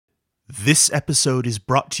This episode is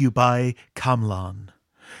brought to you by Kamlan.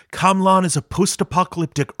 Kamlan is a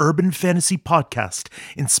post-apocalyptic urban fantasy podcast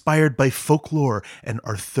inspired by folklore and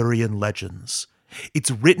Arthurian legends.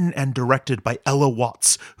 It's written and directed by Ella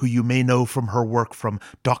Watts, who you may know from her work from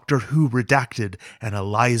Doctor Who Redacted and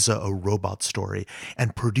Eliza, a Robot Story,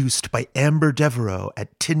 and produced by Amber Devereaux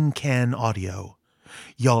at Tin Can Audio.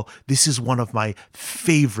 Y'all, this is one of my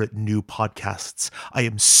favorite new podcasts. I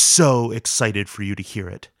am so excited for you to hear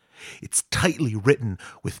it. It's tightly written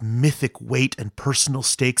with mythic weight and personal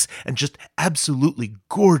stakes and just absolutely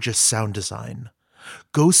gorgeous sound design.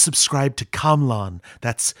 Go subscribe to Kamlan,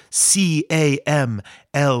 that's Camlan,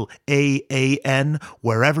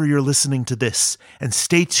 wherever you're listening to this, and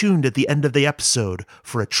stay tuned at the end of the episode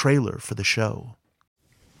for a trailer for the show.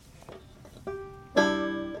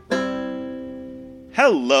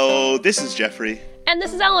 Hello, this is Jeffrey. And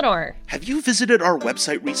this is Eleanor. Have you visited our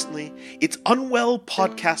website recently? It's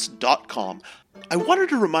unwellpodcast.com. I wanted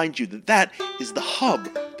to remind you that that is the hub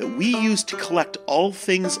that we use to collect all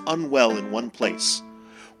things unwell in one place.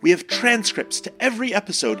 We have transcripts to every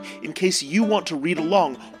episode in case you want to read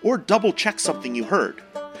along or double-check something you heard.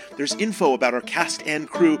 There's info about our cast and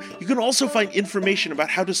crew. You can also find information about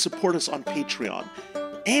how to support us on Patreon.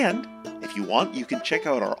 And if you want, you can check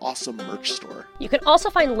out our awesome merch store. You can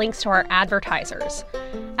also find links to our advertisers.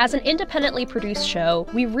 As an independently produced show,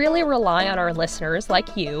 we really rely on our listeners,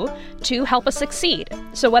 like you, to help us succeed.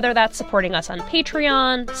 So whether that's supporting us on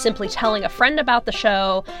Patreon, simply telling a friend about the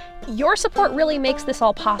show, your support really makes this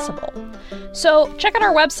all possible. So check out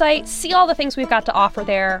our website, see all the things we've got to offer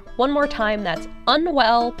there. One more time, that's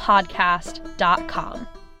unwellpodcast.com.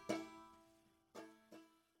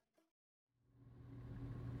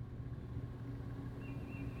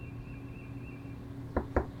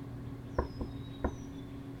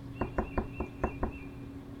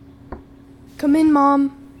 Come in,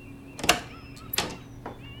 Mom.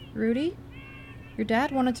 Rudy? Your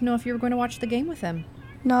dad wanted to know if you were going to watch the game with him.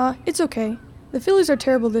 Nah, it's okay. The Phillies are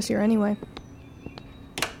terrible this year anyway.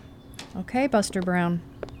 Okay, Buster Brown.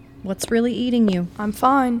 What's really eating you? I'm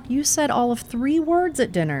fine. You said all of 3 words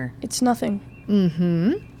at dinner. It's nothing.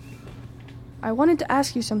 Mm-hmm. I wanted to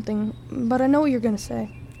ask you something, but I know what you're gonna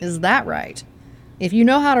say. Is that right? If you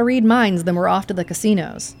know how to read minds, then we're off to the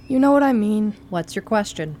casinos. You know what I mean. What's your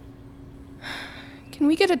question? Can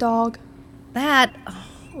we get a dog? That...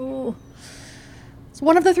 Oh. It's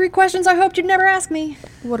one of the 3 questions I hoped you'd never ask me.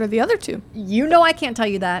 What are the other 2? You know I can't tell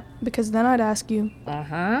you that. Because then I'd ask you.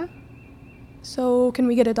 Uh-huh. So, can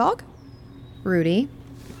we get a dog? Rudy.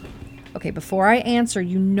 Okay, before I answer,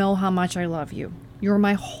 you know how much I love you. You're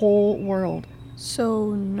my whole world.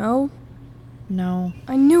 So, no? No.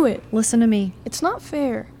 I knew it. Listen to me. It's not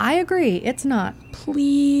fair. I agree, it's not.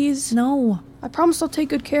 Please. No. I promise I'll take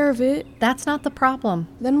good care of it. That's not the problem.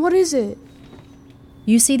 Then what is it?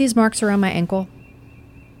 You see these marks around my ankle?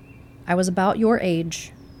 I was about your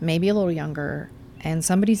age, maybe a little younger, and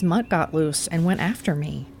somebody's mutt got loose and went after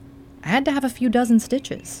me. I had to have a few dozen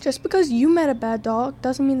stitches. Just because you met a bad dog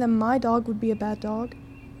doesn't mean that my dog would be a bad dog.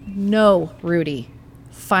 No, Rudy.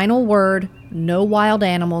 Final word, no wild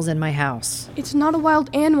animals in my house. It's not a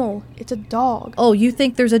wild animal. It's a dog. Oh, you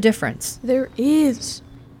think there's a difference? There is.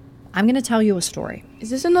 I'm going to tell you a story.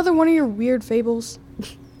 Is this another one of your weird fables?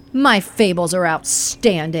 My fables are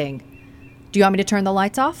outstanding. Do you want me to turn the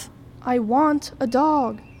lights off? I want a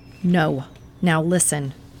dog. No. Now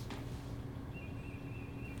listen.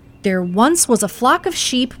 There once was a flock of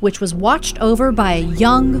sheep which was watched over by a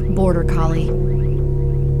young border collie.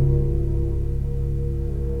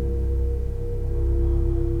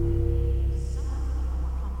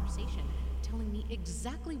 Telling me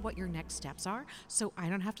exactly what your next steps are so I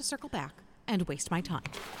don't have to circle back and waste my time.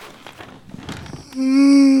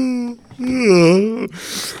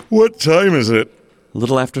 What time is it? A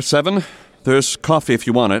little after 7. There's coffee if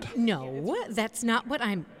you want it. No, that's not what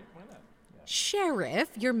I'm... Sheriff,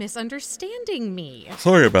 you're misunderstanding me.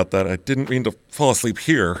 Sorry about that. I didn't mean to fall asleep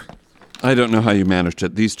here. I don't know how you managed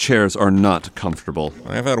it. These chairs are not comfortable.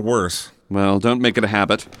 I've had worse. Well, don't make it a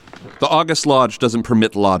habit. The August Lodge doesn't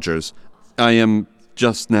permit lodgers. I am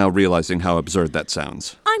just now realizing how absurd that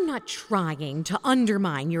sounds. I'm not trying to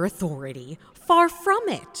undermine your authority. Far from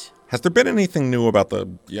it. Has there been anything new about the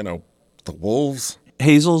wolves?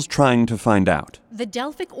 Hazel's trying to find out. The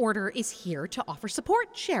Delphic Order is here to offer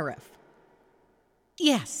support, Sheriff.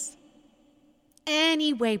 Yes.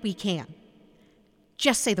 Any way we can.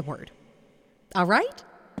 Just say the word. All right?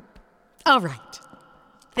 All right.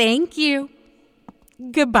 Thank you.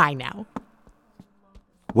 Goodbye now.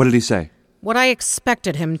 What did he say? What I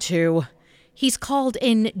expected him to. He's called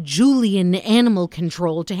in Julian Animal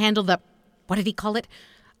Control to handle the... What did he call it?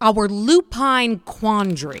 Our lupine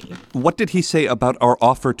quandary. What did he say about our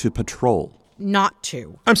offer to patrol? Not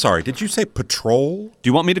to. I'm sorry, did you say patrol? Do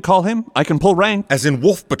you want me to call him? I can pull rank. As in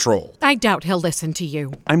Wolf Patrol? I doubt he'll listen to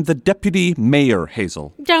you. I'm the deputy mayor,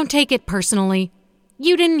 Hazel. Don't take it personally.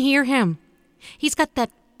 You didn't hear him. He's got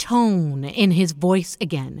that tone in his voice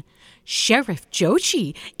again. Sheriff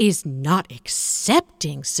Joshi is not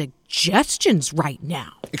accepting suggestions right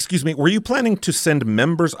now. Excuse me, were you planning to send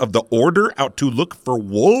members of the Order out to look for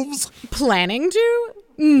wolves? Planning to?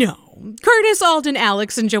 No. Curtis, Alden,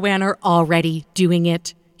 Alex, and Joanne are already doing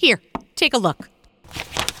it. Here, take a look.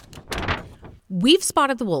 We've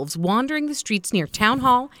spotted the wolves wandering the streets near Town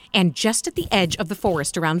Hall and just at the edge of the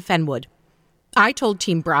forest around Fenwood. I told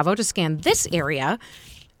Team Bravo to scan this area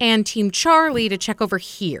and Team Charlie to check over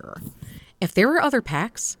here. If there are other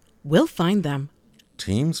packs, we'll find them.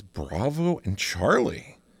 Teams Bravo and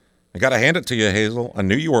Charlie. I gotta hand it to you, Hazel. I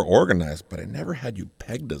knew you were organized, but I never had you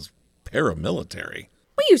pegged as paramilitary.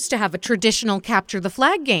 We used to have a traditional capture the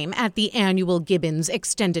flag game at the annual Gibbons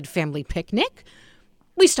Extended Family Picnic.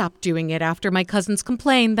 We stopped doing it after my cousins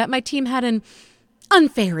complained that my team had an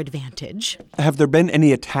unfair advantage. Have there been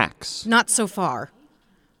any attacks? Not so far.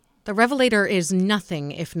 The Revelator is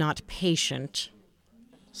nothing if not patient.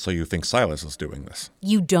 So you think Silas is doing this?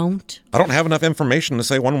 You don't? I don't have enough information to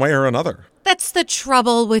say one way or another. That's the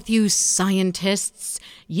trouble with you scientists.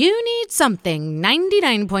 You need something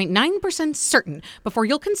 99.9% certain before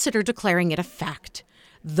you'll consider declaring it a fact.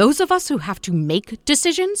 Those of us who have to make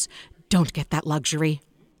decisions don't get that luxury.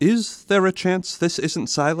 Is there a chance this isn't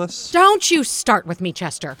Silas? Don't you start with me,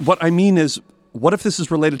 Chester. What I mean is, what if this is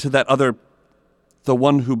related to that other... the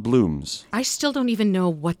one who blooms? I still don't even know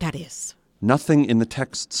what that is. Nothing in the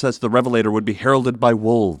text says the Revelator would be heralded by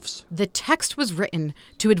wolves. The text was written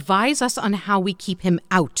to advise us on how we keep him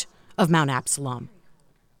out of Mount Absalom.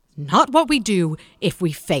 Not what we do if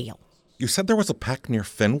we fail. You said there was a pack near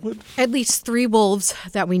Fenwood? At least 3 wolves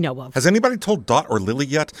that we know of. Has anybody told Dot or Lily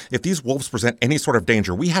yet? If these wolves present any sort of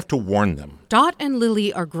danger, we have to warn them. Dot and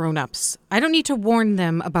Lily are grown-ups. I don't need to warn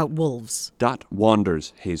them about wolves. Dot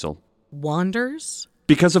wanders, Hazel. Wanders?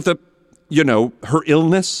 Because of her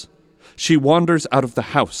illness. She wanders out of the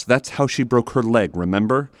house. That's how she broke her leg,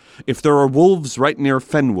 remember? If there are wolves right near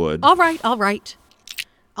Fenwood... All right.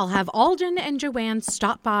 I'll have Alden and Joanne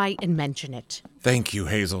stop by and mention it. Thank you,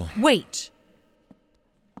 Hazel. Wait.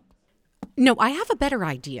 No, I have a better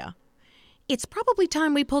idea. It's probably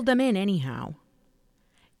time we pulled them in anyhow.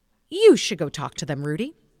 You should go talk to them,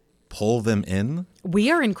 Rudy. Pull them in?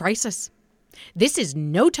 We are in crisis. This is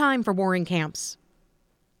no time for warring camps.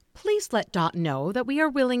 Please let Dot know that we are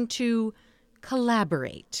willing to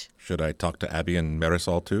collaborate. Should I talk to Abby and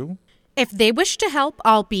Marisol too? If they wish to help,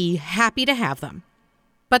 I'll be happy to have them.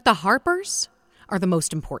 But the Harpers are the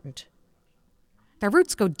most important. Their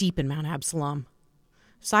roots go deep in Mount Absalom.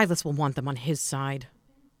 Silas will want them on his side.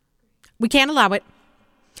 We can't allow it.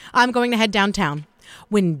 I'm going to head downtown.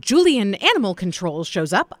 When Julian Animal Control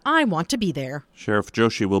shows up, I want to be there. Sheriff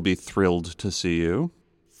Joshi will be thrilled to see you.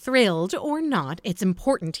 Thrilled or not, it's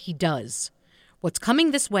important he does. What's coming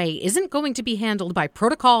this way isn't going to be handled by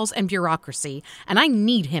protocols and bureaucracy, and I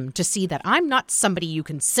need him to see that I'm not somebody you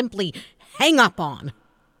can simply hang up on.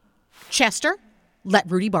 Chester, let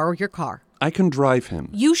Rudy borrow your car. I can drive him.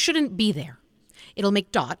 You shouldn't be there. It'll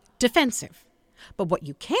make Dot defensive. But what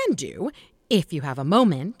you can do, if you have a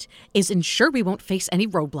moment, is ensure we won't face any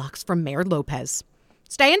roadblocks from Mayor Lopez.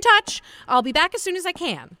 Stay in touch. I'll be back as soon as I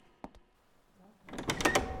can.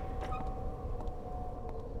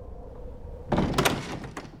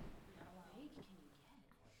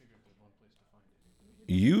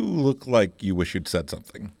 You look like you wish you'd said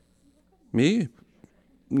something. Me?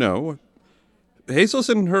 No. Hazel's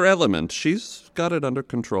in her element. She's got it under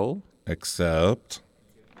control. Except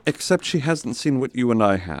she hasn't seen what you and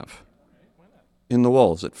I have. In the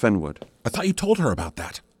walls at Fenwood. I thought you told her about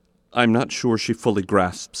that. I'm not sure she fully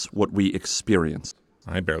grasps what we experienced.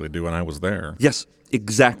 I barely do when I was there. Yes,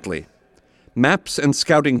 exactly. Maps and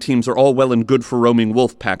scouting teams are all well and good for roaming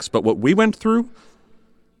wolf packs, but what we went through?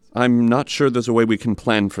 I'm not sure there's a way we can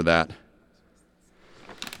plan for that.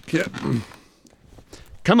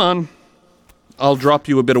 Come on. I'll drop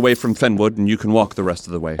you a bit away from Fenwood, and you can walk the rest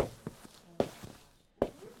of the way.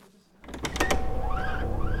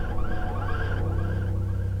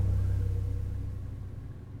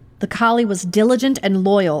 The collie was diligent and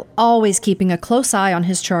loyal, always keeping a close eye on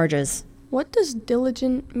his charges. What does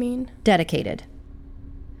diligent mean? Dedicated.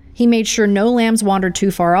 He made sure no lambs wandered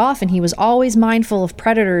too far off, and he was always mindful of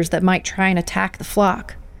predators that might try and attack the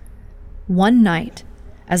flock. One night,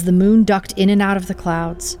 as the moon ducked in and out of the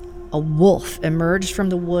clouds, A wolf emerged from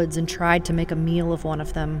the woods and tried to make a meal of one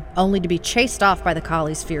of them, only to be chased off by the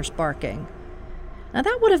collie's fierce barking. Now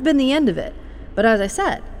that would have been the end of it, but as I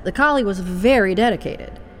said, the collie was very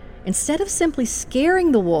dedicated. Instead of simply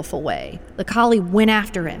scaring the wolf away, the collie went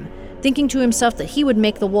after him, thinking to himself that he would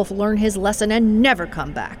make the wolf learn his lesson and never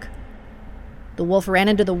come back. The wolf ran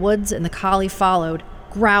into the woods and the collie followed,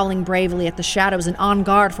 growling bravely at the shadows and on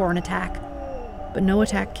guard for an attack. But no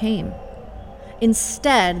attack came.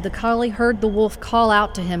 Instead, the collie heard the wolf call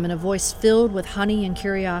out to him in a voice filled with honey and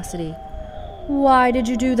curiosity. "Why did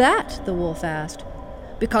you do that?" the wolf asked.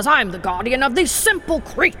 "Because I'm the guardian of these simple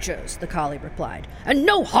creatures," the collie replied, "and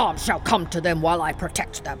no harm shall come to them while I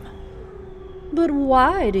protect them." "But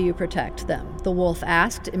why do you protect them?" the wolf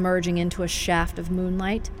asked, emerging into a shaft of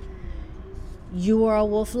moonlight. "You are a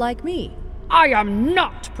wolf like me." "I am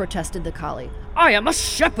not," protested the collie. "I am a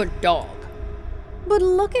shepherd dog." "But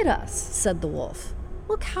look at us," said the wolf.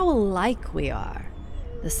 "Look how alike we are.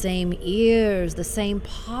 The same ears, the same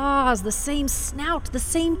paws, the same snout, the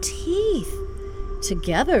same teeth.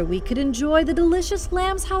 Together we could enjoy the delicious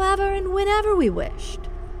lambs however and whenever we wished."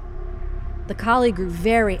 The collie grew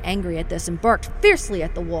very angry at this and barked fiercely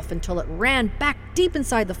at the wolf until it ran back deep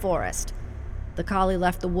inside the forest. The collie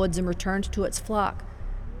left the woods and returned to its flock,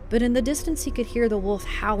 but in the distance he could hear the wolf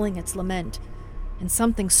howling its lament, and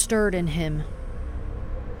something stirred in him.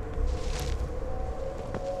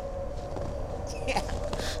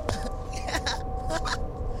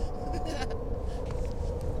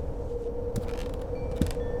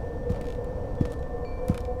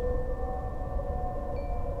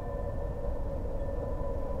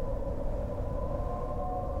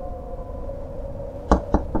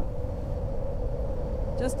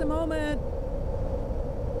 Just a moment.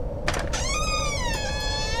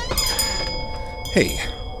 Hey,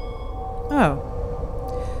 Oh.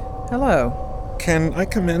 Hello. can I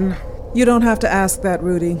come in? You don't have to ask that,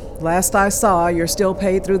 Rudy. Last I saw, you're still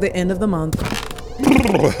paid through the end of the month.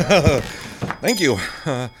 Thank you.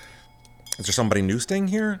 Is there somebody new staying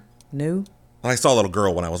here? New? I saw a little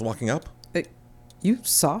girl when I was walking up. You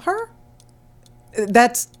saw her?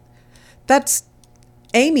 That's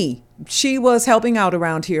Amy. She was helping out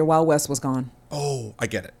around here while Wes was gone. Oh, I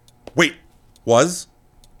get it. Wait, was?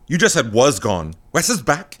 You just said was gone. Wes is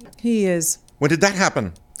back? He is. When did that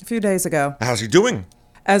happen? A few days ago. How's he doing?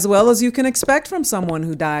 As well as you can expect from someone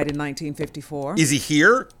who died in 1954. Is he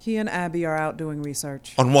here? He and Abby are out doing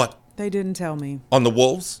research. On what? They didn't tell me. On the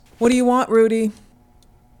wolves? What do you want, Rudy?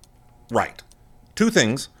 Right. Two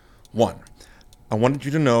things. One, I wanted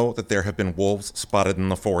you to know that there have been wolves spotted in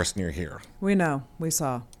the forest near here. We know. We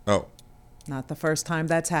saw. Oh. Not the first time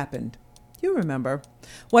that's happened. You remember.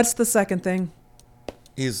 What's the second thing?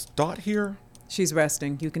 Is Dot here? She's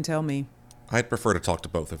resting. You can tell me. I'd prefer to talk to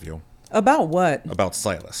both of you. About what? About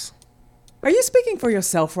Silas. Are you speaking for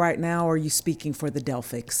yourself right now, or are you speaking for the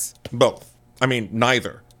Delphics? Both. I mean,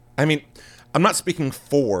 neither. I'm not speaking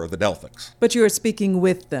for the Delphics. But you are speaking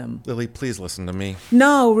with them. Lily, please listen to me.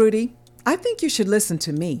 No, Rudy. I think you should listen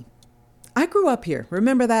to me. I grew up here.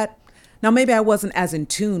 Remember that? Now, maybe I wasn't as in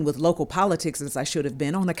tune with local politics as I should have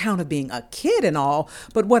been on account of being a kid and all,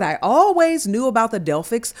 but what I always knew about the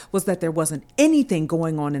Delphics was that there wasn't anything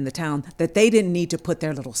going on in the town that they didn't need to put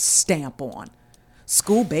their little stamp on.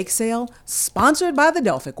 School bake sale, sponsored by the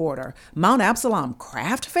Delphic Order. Mount Absalom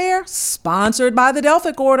Craft Fair, sponsored by the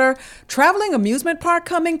Delphic Order. Traveling amusement park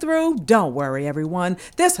coming through. Don't worry, everyone.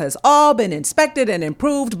 This has all been inspected and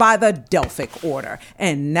improved by the Delphic Order.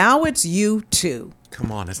 And now it's you too. Come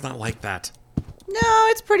on, it's not like that. No,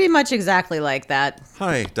 it's pretty much exactly like that.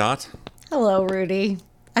 Hi, Dot. Hello, Rudy.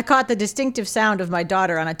 I caught the distinctive sound of my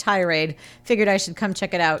daughter on a tirade. Figured I should come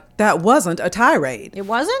check it out. That wasn't a tirade. It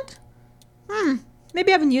wasn't?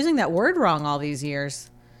 Maybe I've been using that word wrong all these years.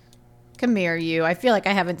 Come here, you. I feel like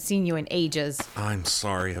I haven't seen you in ages. I'm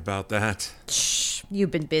sorry about that. Shh,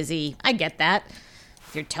 you've been busy. I get that.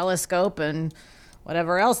 Your telescope and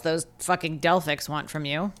whatever else those fucking Delphics want from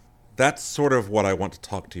you. That's sort of what I want to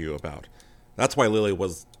talk to you about. That's why Lily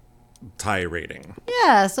was tirading.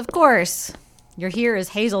 Yes, of course. You're here as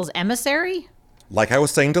Hazel's emissary? Like I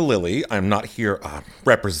was saying to Lily, I'm not here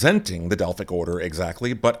representing the Delphic Order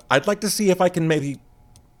exactly, but I'd like to see if I can maybe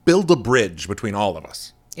build a bridge between all of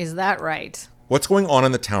us. Is that right? What's going on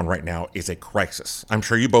in the town right now is a crisis. I'm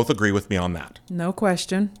sure you both agree with me on that. No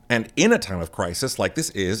question. And in a time of crisis like this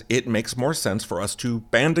is, it makes more sense for us to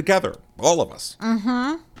band together, all of us.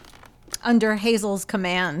 Mm-hmm. Under Hazel's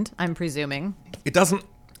command, I'm presuming. It doesn't...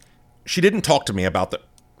 She didn't talk to me about the...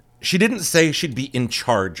 She didn't say she'd be in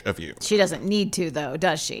charge of you. She doesn't need to, though,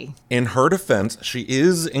 does she? In her defense, she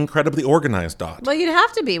is incredibly organized, Dot. Well, you'd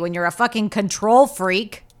have to be when you're a fucking control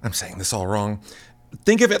freak. I'm saying this all wrong.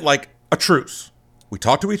 Think of it like a truce. We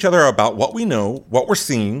talk to each other about what we know, what we're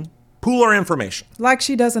seeing, pool our information. Like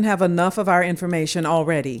she doesn't have enough of our information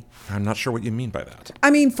already. I'm not sure what you mean by that. I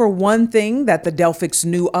mean, for one thing, that the Delphics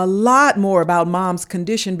knew a lot more about Mom's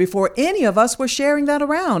condition before any of us were sharing that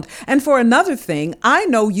around. And for another thing, I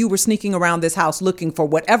know you were sneaking around this house looking for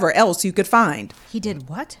whatever else you could find. He did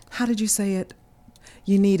what? How did you say it?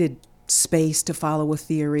 You needed space to follow a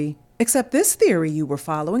theory. Except this theory you were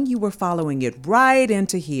following it right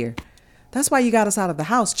into here. That's why you got us out of the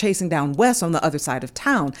house chasing down Wes on the other side of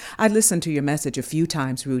town. I listened to your message a few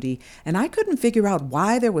times, Rudy, and I couldn't figure out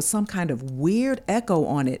why there was some kind of weird echo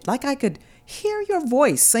on it, like I could hear your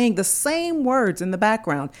voice saying the same words in the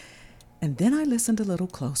background. And then I listened a little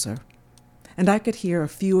closer, and I could hear a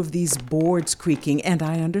few of these boards creaking, and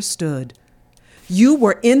I understood. You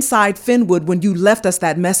were inside Fenwood when you left us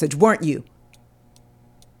that message, weren't you?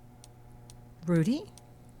 Rudy?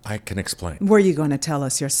 I can explain. Were you going to tell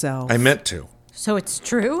us yourself? I meant to. So it's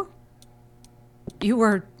true? You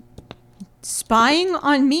were spying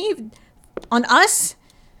on me? On us?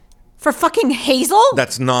 For fucking Hazel?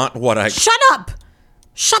 That's not what I... Shut up!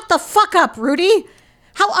 Shut the fuck up, Rudy!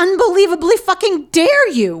 How unbelievably fucking dare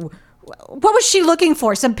you! What was she looking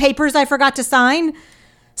for? Some papers I forgot to sign?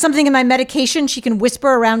 Something in my medication she can whisper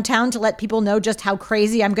around town to let people know just how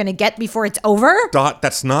crazy I'm gonna get before it's over? Dot,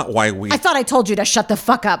 that's not why we... I thought I told you to shut the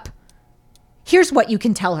fuck up. Here's what you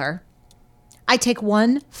can tell her. I take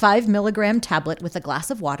 1 5-milligram tablet with a glass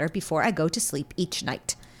of water before I go to sleep each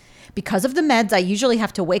night. Because of the meds, I usually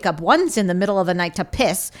have to wake up once in the middle of the night to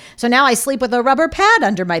piss, so now I sleep with a rubber pad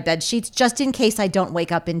under my bed sheets just in case I don't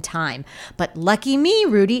wake up in time. But lucky me,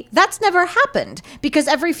 Rudy, that's never happened, because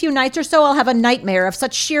every few nights or so I'll have a nightmare of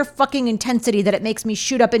such sheer fucking intensity that it makes me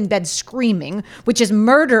shoot up in bed screaming, which is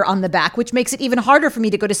murder on the back, which makes it even harder for me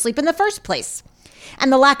to go to sleep in the first place.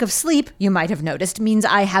 And the lack of sleep, you might have noticed, means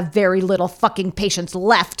I have very little fucking patience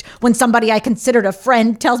left when somebody I considered a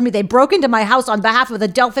friend tells me they broke into my house on behalf of the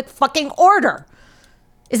Delphic fucking Order.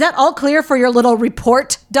 Is that all clear for your little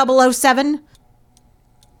report, 007?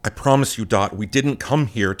 I promise you, Dot, we didn't come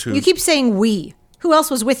here to... You keep saying we. Who else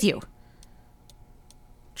was with you?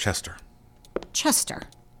 Chester. Chester.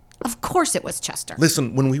 Of course it was Chester.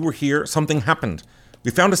 Listen, when we were here, something happened. We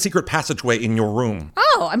found a secret passageway in your room.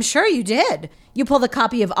 Oh, I'm sure you did. You pull the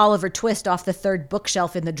copy of Oliver Twist off the third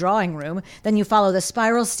bookshelf in the drawing room, then you follow the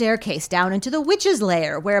spiral staircase down into the witch's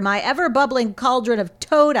lair, where my ever-bubbling cauldron of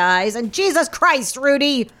toad eyes, and Jesus Christ,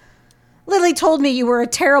 Rudy! Lily told me you were a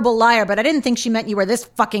terrible liar, but I didn't think she meant you were this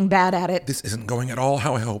fucking bad at it. This isn't going at all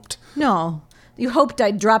how I hoped. No. You hoped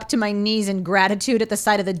I'd drop to my knees in gratitude at the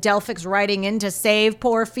sight of the Delphics riding in to save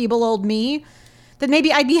poor feeble old me? Then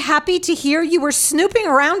maybe I'd be happy to hear you were snooping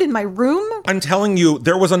around in my room? I'm telling you,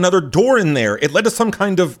 there was another door in there. It led to some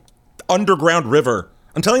kind of underground river.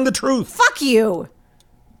 I'm telling the truth. Fuck you!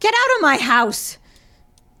 Get out of my house!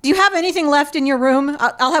 Do you have anything left in your room?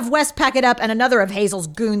 I'll have Wes pack it up and another of Hazel's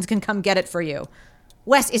goons can come get it for you.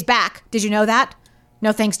 Wes is back. Did you know that?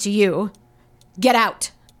 No thanks to you. Get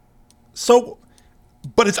out. So,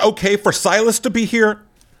 but it's okay for Silas to be here?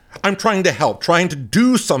 I'm trying to help, trying to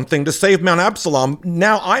do something to save Mount Absalom.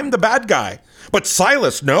 Now I'm the bad guy. But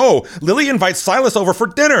Silas, no. Lily invites Silas over for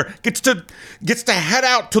dinner. Gets to head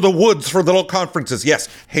out to the woods for little conferences. Yes,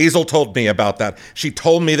 Hazel told me about that. She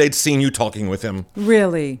told me they'd seen you talking with him.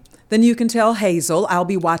 Really? Then you can tell Hazel I'll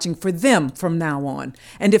be watching for them from now on.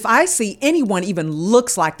 And if I see anyone even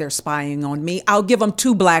looks like they're spying on me, I'll give them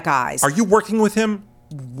 2 black eyes. Are you working with him?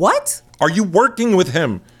 What? Are you working with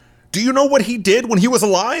him? Do you know what he did when he was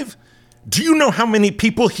alive? Do you know how many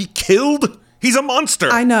people he killed? He's a monster.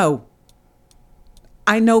 I know.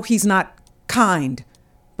 I know he's not kind,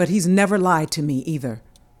 but he's never lied to me either.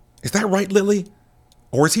 Is that right, Lily?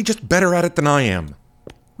 Or is he just better at it than I am?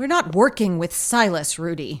 We're not working with Silas,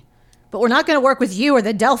 Rudy. But we're not going to work with you or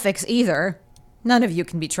the Delphics either. None of you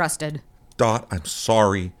can be trusted. Dot, I'm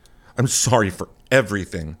sorry. I'm sorry for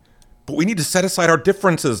everything. But we need to set aside our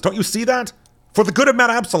differences. Don't you see that? For the good of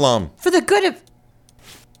Mount Absalom. For the good of...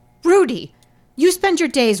 Rudy, you spend your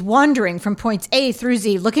days wandering from points A through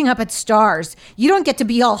Z, looking up at stars. You don't get to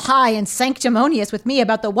be all high and sanctimonious with me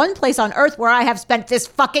about the one place on Earth where I have spent this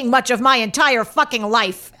fucking much of my entire fucking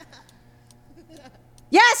life.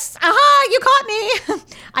 Yes! Aha! You caught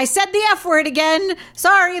me! I said the F word again.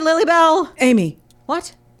 Sorry, Lilybell. Amy.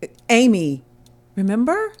 What? Amy.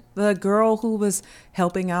 Remember? The girl who was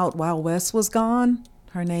helping out while Wes was gone?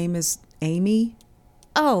 Her name is Amy?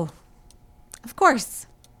 Oh, of course.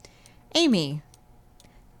 Amy.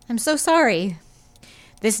 I'm so sorry.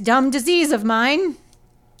 This dumb disease of mine.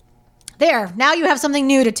 There, now you have something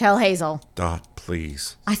new to tell Hazel. Dot,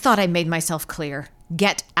 Please. I thought I made myself clear.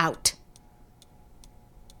 Get out.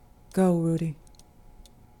 Go, Rudy.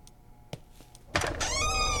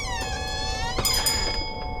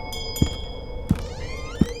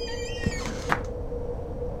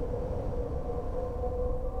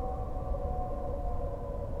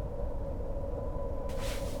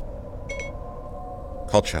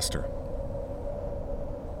 Call Chester.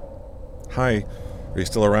 Hi, are you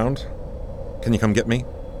still around? Can you come get me?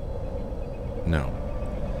 No.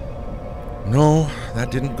 No,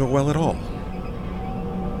 that didn't go well at all.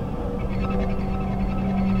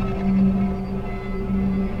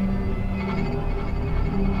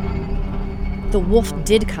 The wolf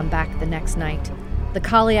did come back the next night. The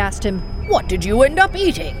collie asked him, "What did you end up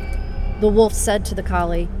eating?" The wolf said to the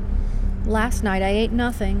collie, "Last night I ate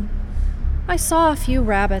nothing. I saw a few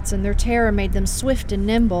rabbits, and their terror made them swift and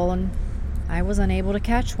nimble, and I was unable to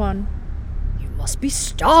catch one." "You must be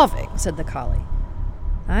starving," said the collie.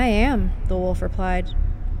 "I am," the wolf replied,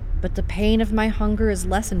 "but the pain of my hunger is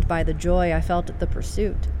lessened by the joy I felt at the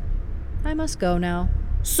pursuit. I must go now."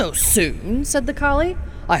 "So soon?" said the collie.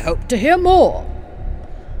 "I hope to hear more."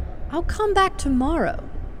 "I'll come back tomorrow,"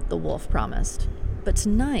 the wolf promised, "but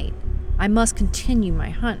tonight I must continue my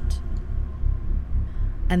hunt."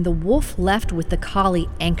 And the wolf left with the collie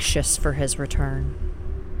anxious for his return.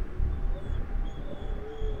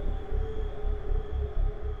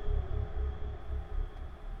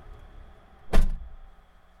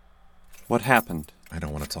 What happened? I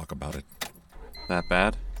don't want to talk about it. That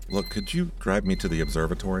bad? Look, could you drive me to the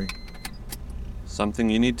observatory? Something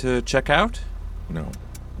you need to check out? No.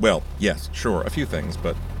 Well, yes, sure, a few things,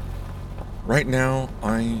 but right now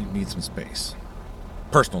I need some space.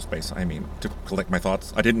 Personal space, I mean, to collect my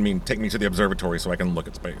thoughts. I didn't mean take me to the observatory so I can look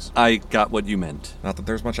at space. I got what you meant. Not that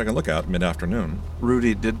there's much I can look at mid-afternoon.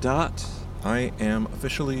 Rudy did not. I am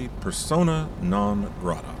officially persona non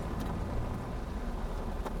grata.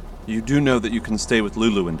 You do know that you can stay with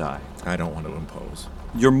Lulu and I. I don't want to impose.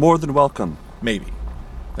 You're more than welcome. Maybe.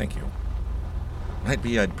 Thank you. Might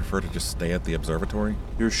be I'd prefer to just stay at the observatory.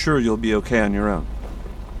 You're sure you'll be okay on your own?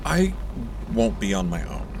 I won't be on my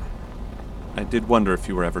own. I did wonder if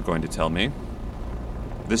you were ever going to tell me.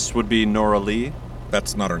 This would be Nora Lee?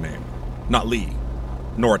 That's not her name. Not Lee.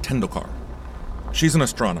 Nora Tendulkar. She's an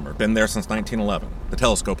astronomer, been there since 1911. The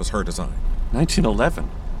telescope is her design. 1911?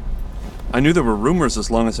 I knew there were rumors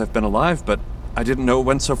as long as I've been alive, but I didn't know it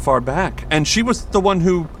went so far back. And she was the one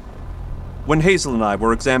who... when Hazel and I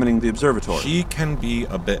were examining the observatory. She can be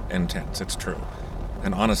a bit intense, it's true.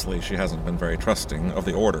 And honestly, she hasn't been very trusting of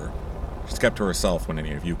the Order. She's kept to herself when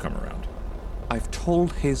any of you come around. I've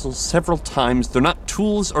told Hazel several times they're not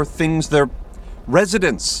tools or things, they're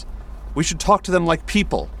residents. We should talk to them like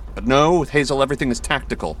people. But no, with Hazel everything is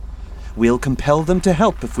tactical. We'll compel them to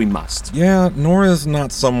help if we must. Yeah, Nora's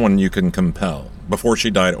not someone you can compel, before she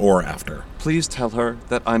died or after. Please tell her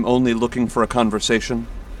that I'm only looking for a conversation,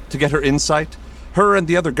 to get her insight, her and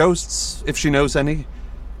the other ghosts, if she knows any.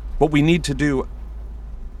 What we need to do,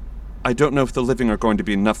 I don't know if the living are going to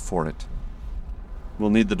be enough for it. We'll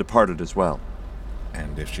need the departed as well.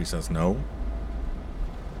 And if she says no?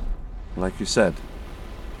 Like you said,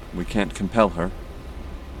 we can't compel her.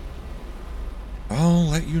 I'll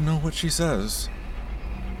let you know what she says.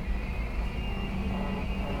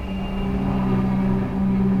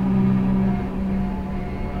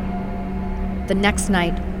 The next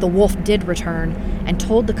night, the wolf did return and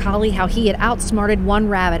told the collie how he had outsmarted one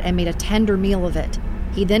rabbit and made a tender meal of it.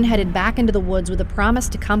 He then headed back into the woods with a promise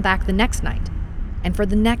to come back the next night. And for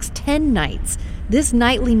the next 10 nights, this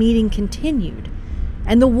nightly meeting continued.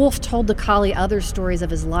 And the wolf told the collie other stories of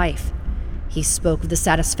his life. He spoke of the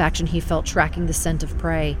satisfaction he felt tracking the scent of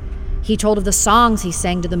prey. He told of the songs he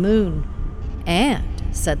sang to the moon. And,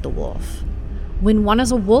 said the wolf, when one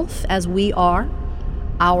is a wolf, as we are,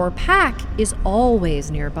 our pack is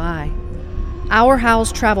always nearby. Our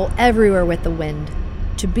howls travel everywhere with the wind.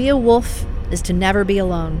 To be a wolf is to never be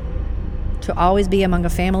alone, to always be among a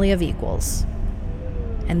family of equals.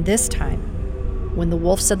 And this time, when the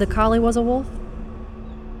wolf said the collie was a wolf,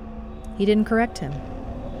 he didn't correct him.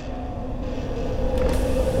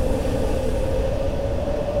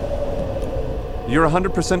 You're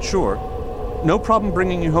 100% sure? No problem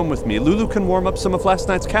bringing you home with me. Lulu can warm up some of last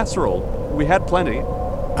night's casserole. We had plenty.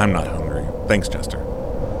 I'm not hungry. Thanks, Chester.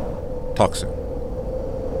 Talk soon.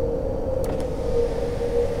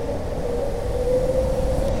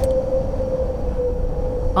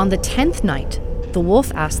 On the 10th night, the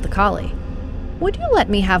wolf asked the collie, "Would you let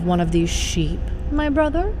me have one of these sheep, my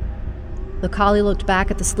brother?" The collie looked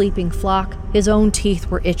back at the sleeping flock. His own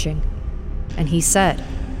teeth were itching. And he said,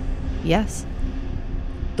 "Yes."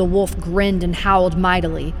 The The wolf grinned and howled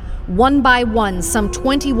mightily. One by one, some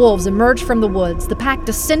 20 wolves emerged from the woods. The pack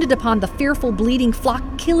descended upon the fearful, bleeding flock,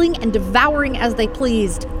 killing and devouring as they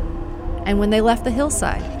pleased. And when they left the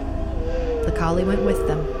hillside, the collie went with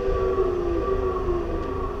them.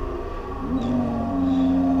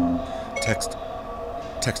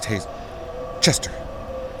 Text Hayes. Chester.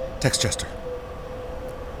 Text Chester.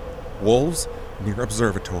 Wolves near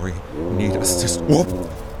observatory need assist. Whoop!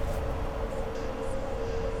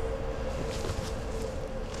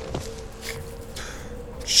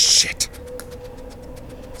 Shit.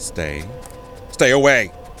 Stay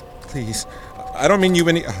away. Please. I don't mean you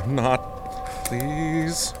any. I'm not.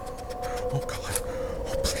 Please. Oh, God.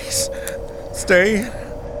 Oh, please. Stay.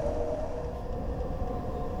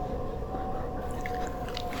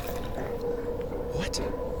 What?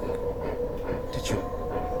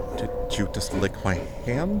 Did you just lick my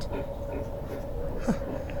hand? Huh.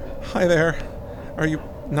 Hi there. Are you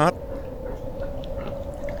not?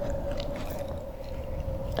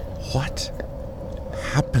 What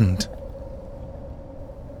happened?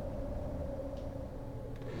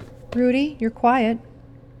 Rudy, you're quiet.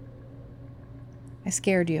 I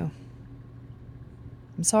scared you.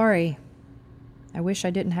 I'm sorry. I wish I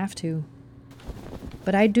didn't have to.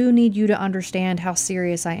 But I do need you to understand how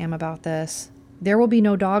serious I am about this. There will be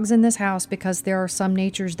no dogs in this house because there are some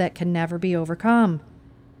natures that can never be overcome.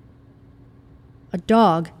 A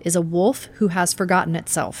dog is a wolf who has forgotten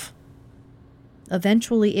itself.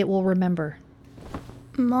 Eventually it will remember.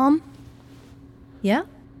 Mom? Yeah?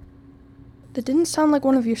 That didn't sound like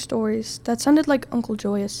one of your stories. That sounded like Uncle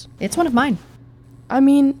Joyous. It's one of mine. I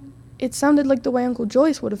mean, it sounded like the way Uncle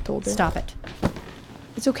Joyous would have told it. Stop it.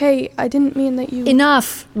 It's okay. I didn't mean that you...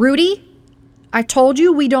 Enough, Rudy! I told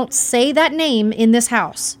you we don't say that name in this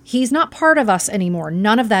house. He's not part of us anymore.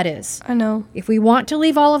 None of that is. I know. If we want to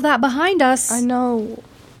leave all of that behind us... I know.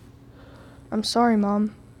 I'm sorry,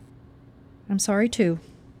 Mom. I'm sorry, too.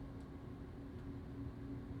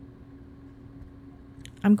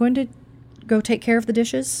 I'm going to go take care of the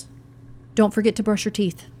dishes. Don't forget to brush your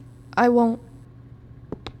teeth. I won't.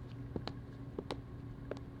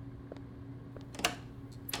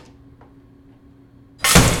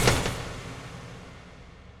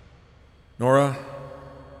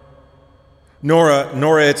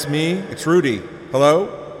 Nora, it's me. It's Rudy. Hello?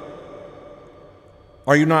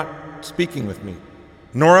 Are you not speaking with me?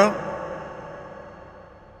 Nora?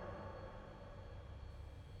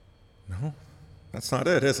 No, that's not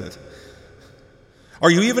it, is it? Are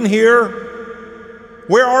you even here?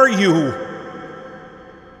 Where are you?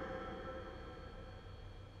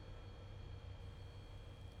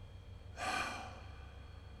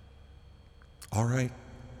 All right.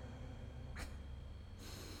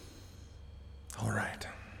 All right.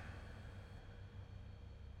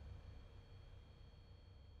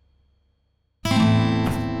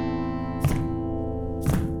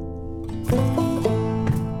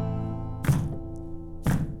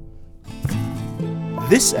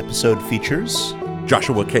 This episode features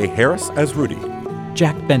Joshua K. Harris as Rudy.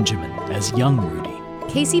 Jack Benjamin as young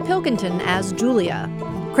Rudy. Casey Pilkington as Julia.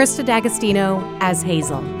 Krista D'Agostino as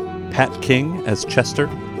Hazel. Pat King as Chester.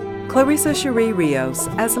 Clarissa Cherie Rios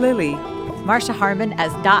as Lily. Marsha Harmon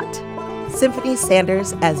as Dot. Symphony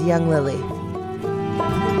Sanders as young Lily.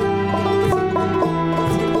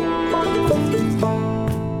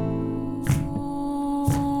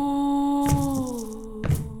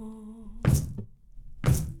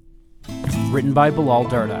 Written by Bilal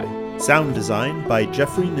Dardai. sound design by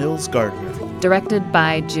Jeffrey Nils Gardner. Directed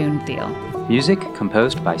by June Thiel. Music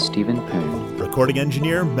composed by Stephen Poon. Recording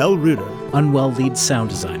engineer Mel Reuter. Unwell lead sound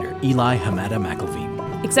designer Eli Hamada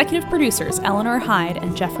McElveen. Executive producers Eleanor Hyde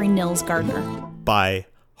and Jeffrey Nils Gardner. By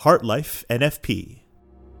Heartlife NFP.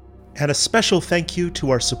 And a special thank you to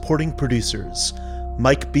our supporting producers,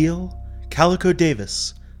 Mike Beal, Calico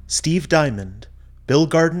Davis, Steve Diamond, Bill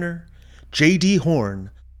Gardner, J.D.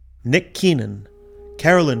 Horn, Nick Keenan,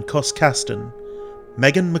 Carolyn Koskaston,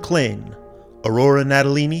 Megan McLean, Aurora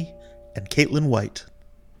Natalini, and Caitlin White.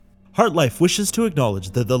 Heartlife wishes to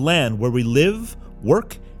acknowledge that the land where we live,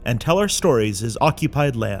 work, and tell our stories is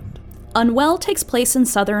occupied land. Unwell takes place in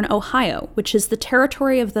southern Ohio, which is the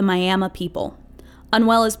territory of the Miami people.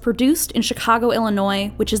 Unwell is produced in Chicago,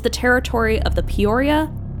 Illinois, which is the territory of the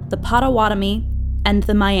Peoria, the Potawatomi, and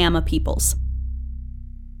the Miami peoples.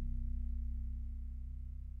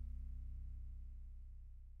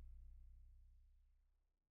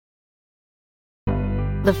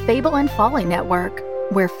 The Fable and Folly Network,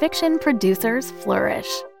 where fiction producers flourish.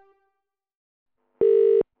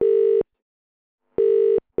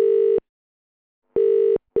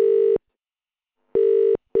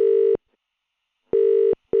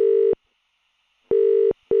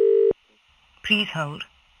 Please hold.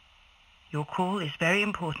 Your call is very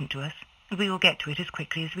important to us, and we will get to it as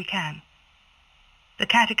quickly as we can. The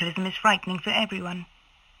cataclysm is frightening for everyone.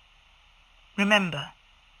 Remember,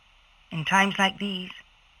 in times like these,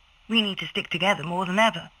 we need to stick together more than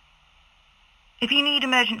ever. If you need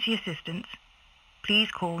emergency assistance, please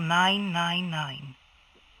call 999.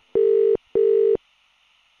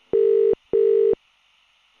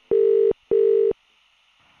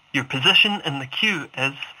 Your position in the queue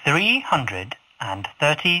is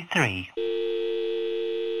 333.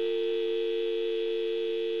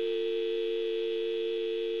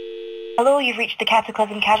 Hello, you've reached the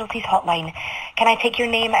Cataclysm Casualties Hotline. Can I take your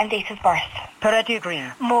name and date of birth? Peretti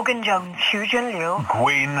Green. Morgan Jones. Xujin Liu.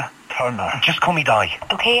 Gwen Turner. Just call me Di.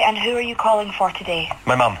 Okay, and who are you calling for today?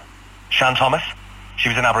 My mum, Shan Thomas. She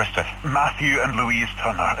was in Aberystwyth. Matthew and Louise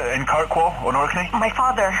Turner. In Kirkwall, on Orkney. My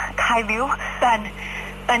father, Kai Liu.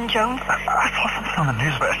 Ben Jones. I saw something on the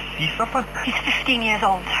news about a sea serpent. He's 15 years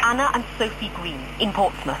old. Anna and Sophie Green, in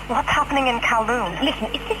Portsmouth. What's happening in Kowloon? Listen,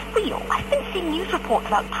 is this real? I've been seeing news reports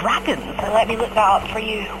about dragons. Let me look that up for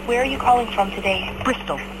you. Where are you calling from today?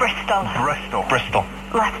 Bristol. Bristol.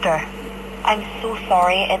 Leicester. I'm so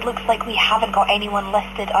sorry. It looks like we haven't got anyone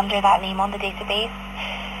listed under that name on the database.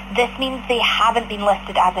 This means they haven't been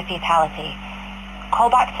listed as a fatality. Call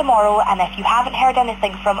back tomorrow, and if you haven't heard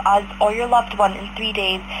anything from us or your loved one in 3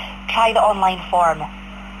 days, try the online form.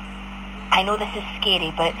 I know this is scary,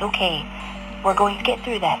 but it's okay. We're going to get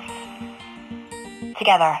through this.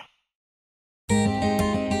 Together.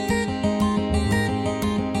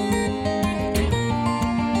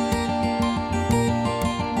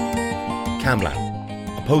 Camlan,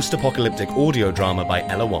 a post-apocalyptic audio drama by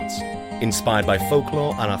Ella Watts, inspired by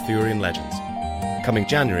folklore and Arthurian legends. Coming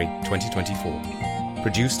January 2024.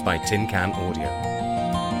 Produced by Tin Can Audio.